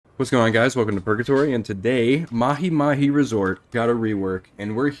What's going on, guys? Welcome to Purgatory, and today Mahi-Mahi Resort got a rework,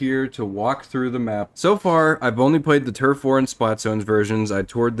 and we're here to walk through the map. So far, I've only played the Turf War and Splat Zones versions. I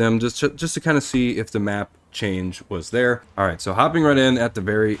toured them just to kind of see if the map change was there. Alright, so hopping right in at the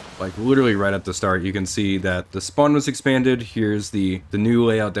very, literally right at the start, you can see that the spawn was expanded. Here's the new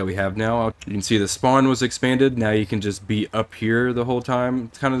layout that we have now. You can see the spawn was expanded. Now you can just be up here the whole time.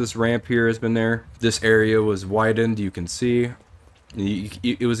 Kind of this ramp here has been there. This area was widened, you can see.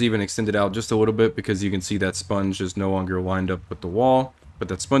 It was even extended out just a little bit because you can see that sponge is no longer lined up with the wall, but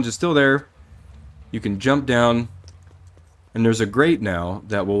that sponge is still there. You can jump down, and there's a grate now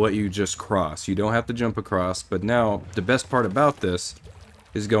that will let you just cross. You don't have to jump across, but now the best part about this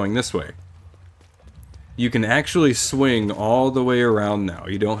is going this way. You can actually swing all the way around now.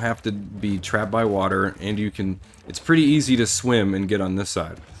 You don't have to be trapped by water, and it's pretty easy to swim and get on this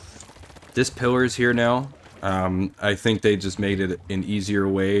side. This pillar is here now. I think they just made it an easier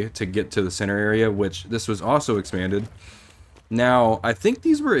way to get to the center area, which this was also expanded. Now, I think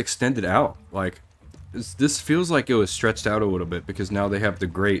these were extended out. This feels like it was stretched out a little bit because now they have the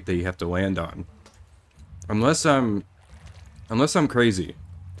grate that you have to land on. Unless I'm crazy.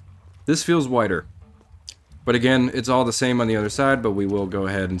 This feels wider. But again, it's all the same on the other side, but we will go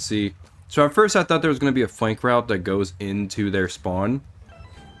ahead and see. So at first I thought there was going to be a flank route that goes into their spawn.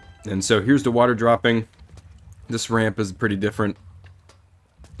 And so here's the water dropping. This ramp is pretty different.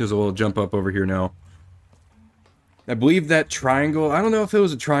 There's a little jump up over here now. I believe that triangle, I don't know if it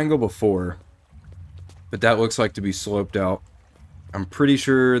was a triangle before, but that looks like to be sloped out. I'm pretty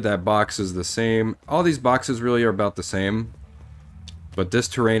sure that box is the same. All these boxes really are about the same, but this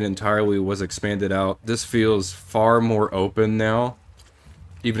terrain entirely was expanded out. This feels far more open now.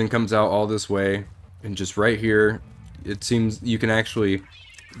 Even comes out all this way, and just right here, it seems you can actually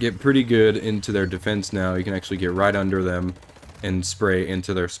get pretty good into their defense now. You can actually get right under them and spray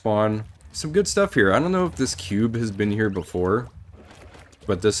into their spawn. Some good stuff here. I don't know if this cube has been here before,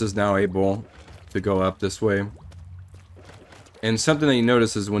 but this is now able to go up this way. And something that you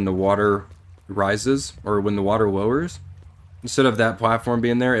notice is when the water rises, or when the water lowers, instead of that platform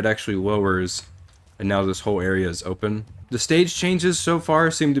being there, it actually lowers, and now this whole area is open. The stage changes so far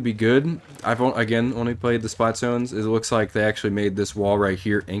seem to be good. I've, again, only played the Splat Zones. It looks like they actually made this wall right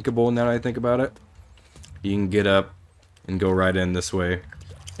here inkable now that I think about it. You can get up and go right in this way,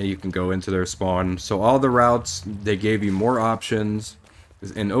 and you can go into their spawn. So all the routes, they gave you more options.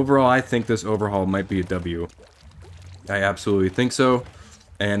 And overall, I think this overhaul might be a W. I absolutely think so.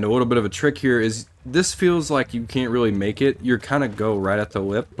 And a little bit of a trick here is, this feels like you can't really make it. You're kind of go right at the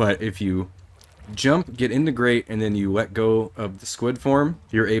lip, but if you jump, get in the grate, and then you let go of the squid form,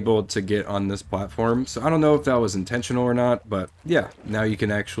 you're able to get on this platform. So I don't know if that was intentional or not, but yeah, now you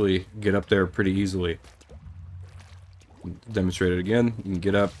can actually get up there pretty easily. Demonstrate it again. You can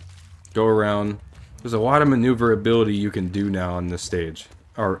get up, go around. There's a lot of maneuverability you can do now on this stage,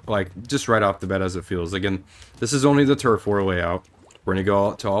 or just right off the bat as it feels. Again, this is only the Turf War layout. We're gonna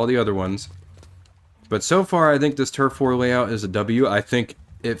go to all the other ones, but so far I think this Turf War layout is a W. I think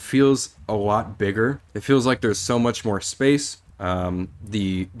it feels a lot bigger. It feels like there's so much more space.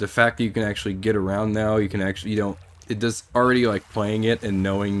 The fact that you can actually get around now, you can actually, it does already playing it and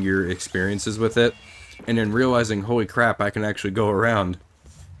knowing your experiences with it, and then realizing, holy crap, I can actually go around,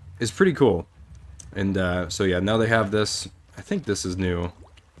 is pretty cool. And so yeah, now they have this. I think this is new.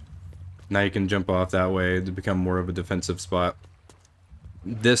 Now you can jump off that way to become more of a defensive spot.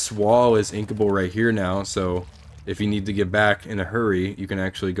 This wall is inkable right here now, so if you need to get back in a hurry, you can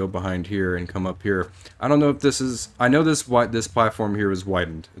actually go behind here and come up here. I don't know if this is... I know this platform here is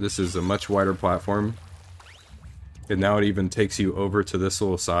widened. This is a much wider platform. And now it even takes you over to this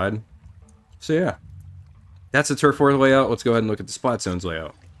little side. So yeah. That's the Turf War layout. Let's go ahead and look at the Splat Zones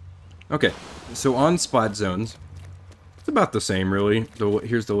layout. Okay, so on Splat Zones, it's about the same really.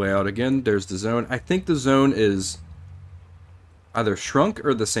 Here's the layout again. There's the zone. I think the zone is either shrunk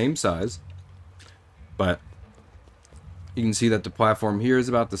or the same size. But you can see that the platform here is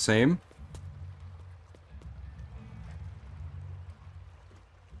about the same.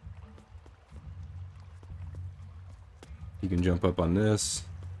 You can jump up on this.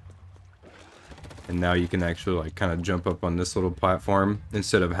 And now you can actually kind of jump up on this little platform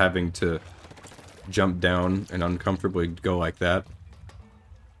instead of having to jump down and uncomfortably go like that.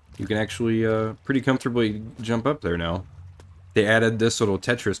 You can actually pretty comfortably jump up there now. They added this little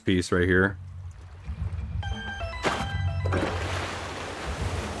Tetris piece right here.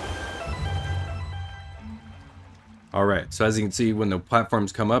 Alright, so as you can see, when the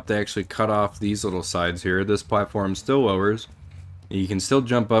platforms come up, they actually cut off these little sides here. This platform still lowers. You can still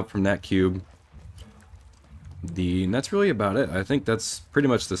jump up from that cube. And that's really about it. I think that's pretty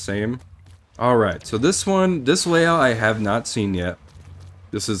much the same. Alright, so this layout I have not seen yet.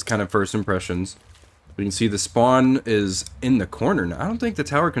 This is kind of first impressions. You can see the spawn is in the corner now. I don't think the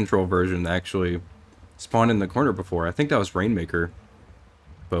tower control version actually spawned in the corner before. I think that was Rainmaker.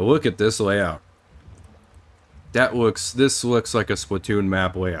 But look at this layout. This looks like a Splatoon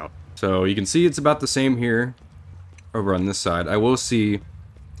map layout. So you can see it's about the same here over on this side. I will see...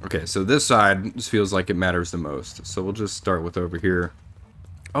 Okay, so this side just feels like it matters the most. So we'll just start with over here.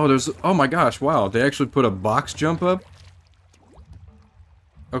 Oh, oh my gosh, wow. They actually put a box jump up?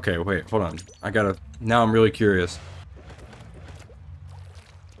 Okay, wait, hold on. Now I'm really curious.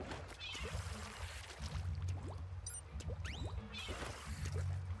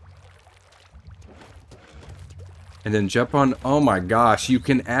 And then jump on... Oh my gosh, you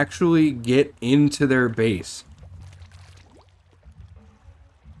can actually get into their base.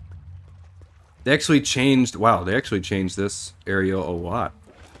 They actually changed... Wow, they actually changed this area a lot.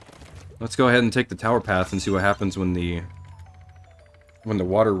 Let's go ahead and take the tower path and see what happens when the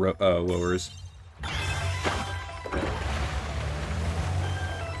water lowers.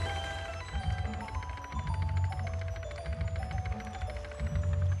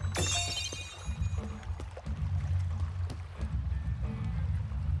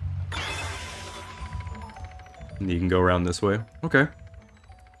 And you can go around this way. Okay.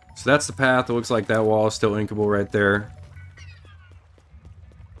 So that's the path. It looks like that wall is still inkable right there.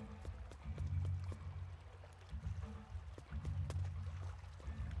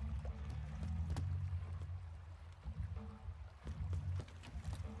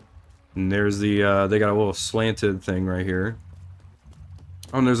 And there's the, they got a little slanted thing right here.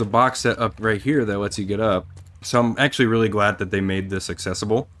 Oh, and there's a box set up right here that lets you get up. So I'm actually really glad that they made this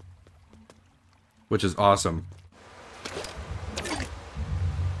accessible. Which is awesome.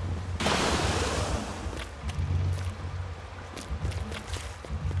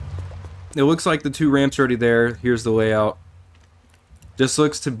 It looks like the two ramps are already there. Here's the layout. This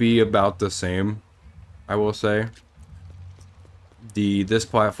looks to be about the same, I will say. This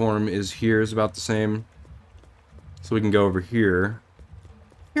platform is about the same. So we can go over here.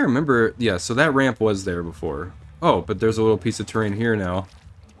 Yeah, remember, yeah, so that ramp was there before. Oh, but there's a little piece of terrain here now.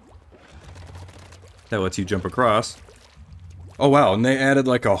 That lets you jump across. Oh wow, and they added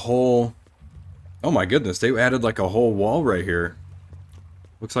like a whole... Oh my goodness, they added like a whole wall right here.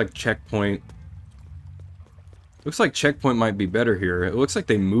 Looks like checkpoint. Looks like checkpoint might be better here. It looks like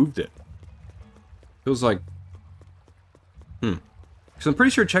they moved it. Feels like... Because I'm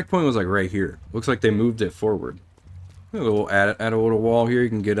pretty sure checkpoint was like right here. Looks like they moved it forward. Add a little wall here, you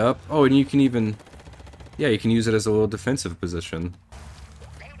can get up. Oh, and you can even... Yeah, you can use it as a little defensive position.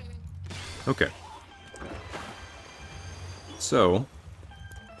 Okay. So...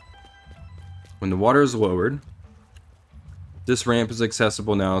 When the water is lowered... This ramp is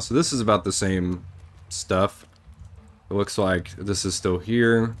accessible now, so this is about the same stuff. It looks like this is still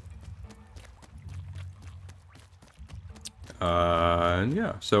here.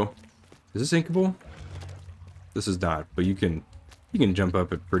 Yeah, so is this inkable? This is not, but you can jump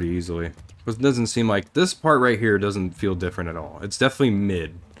up it pretty easily. It doesn't seem like this part right here doesn't feel different at all. It's definitely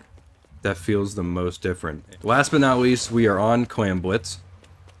mid. That feels the most different. Last but not least, we are on Clam Blitz,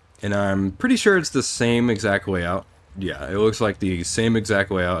 and I'm pretty sure it's the same exact layout. Yeah, it looks like the same exact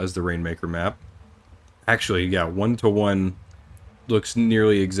layout as the Rainmaker map. Actually, yeah, 1-to-1 looks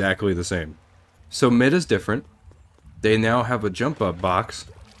nearly exactly the same. So mid is different. They now have a jump up box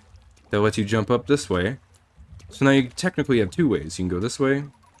that lets you jump up this way. So now you technically have two ways. You can go this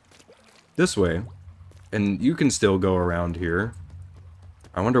way, and you can still go around here.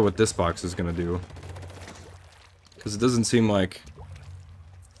 I wonder what this box is going to do. Because it doesn't seem like...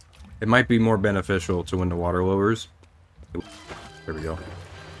 It might be more beneficial to when the water lowers. There we go.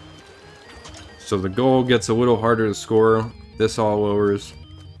 So the goal gets a little harder to score. This all lowers.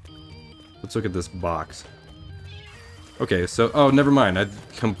 Let's look at this box. Okay, so... Oh, never mind. I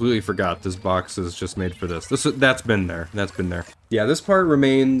completely forgot this box is just made for this. That's been there. That's been there. Yeah, this part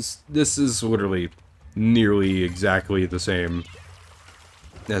remains... This is literally nearly exactly the same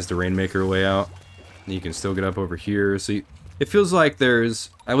as the Rainmaker layout. You can still get up over here. See, it feels like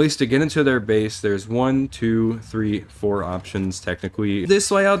there's, at least to get into their base, there's 1, 2, 3, 4 options technically. This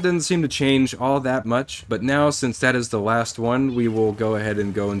layout didn't seem to change all that much, but now since that is the last one, we will go ahead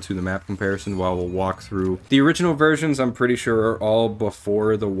and go into the map comparison while we'll walk through. The original versions, I'm pretty sure, are all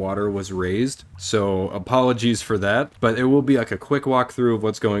before the water was raised, so apologies for that, but it will be like a quick walkthrough of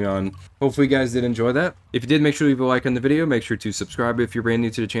what's going on. Hopefully you guys did enjoy that. If you did, make sure to leave a like on the video, make sure to subscribe if you're brand new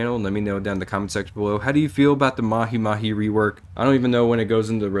to the channel, and let me know down in the comment section below, how do you feel about the Mahi-Mahi rework rework. I don't even know when it goes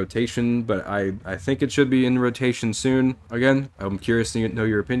into rotation, but I think it should be in rotation soon. Again, I'm curious to know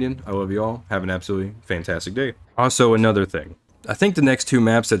your opinion. I love you all. Have an absolutely fantastic day. Also, another thing. I think the next 2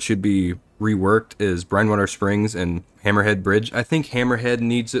 maps that should be reworked is Brinewater Springs and Hammerhead Bridge. I think Hammerhead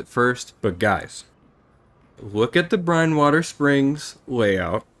needs it first, but guys, look at the Brinewater Springs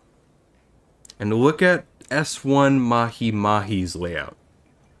layout and look at S1 Mahi-Mahi's layout.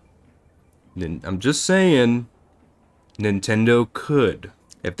 I'm just saying, Nintendo could.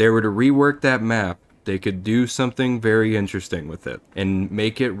 If they were to rework that map, they could do something very interesting with it and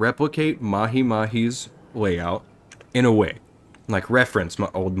make it replicate Mahi-Mahi's layout in a way. Like reference my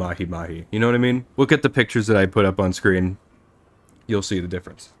old Mahi-Mahi. You know what I mean? Look at the pictures that I put up on screen. You'll see the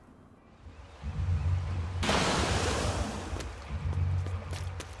difference.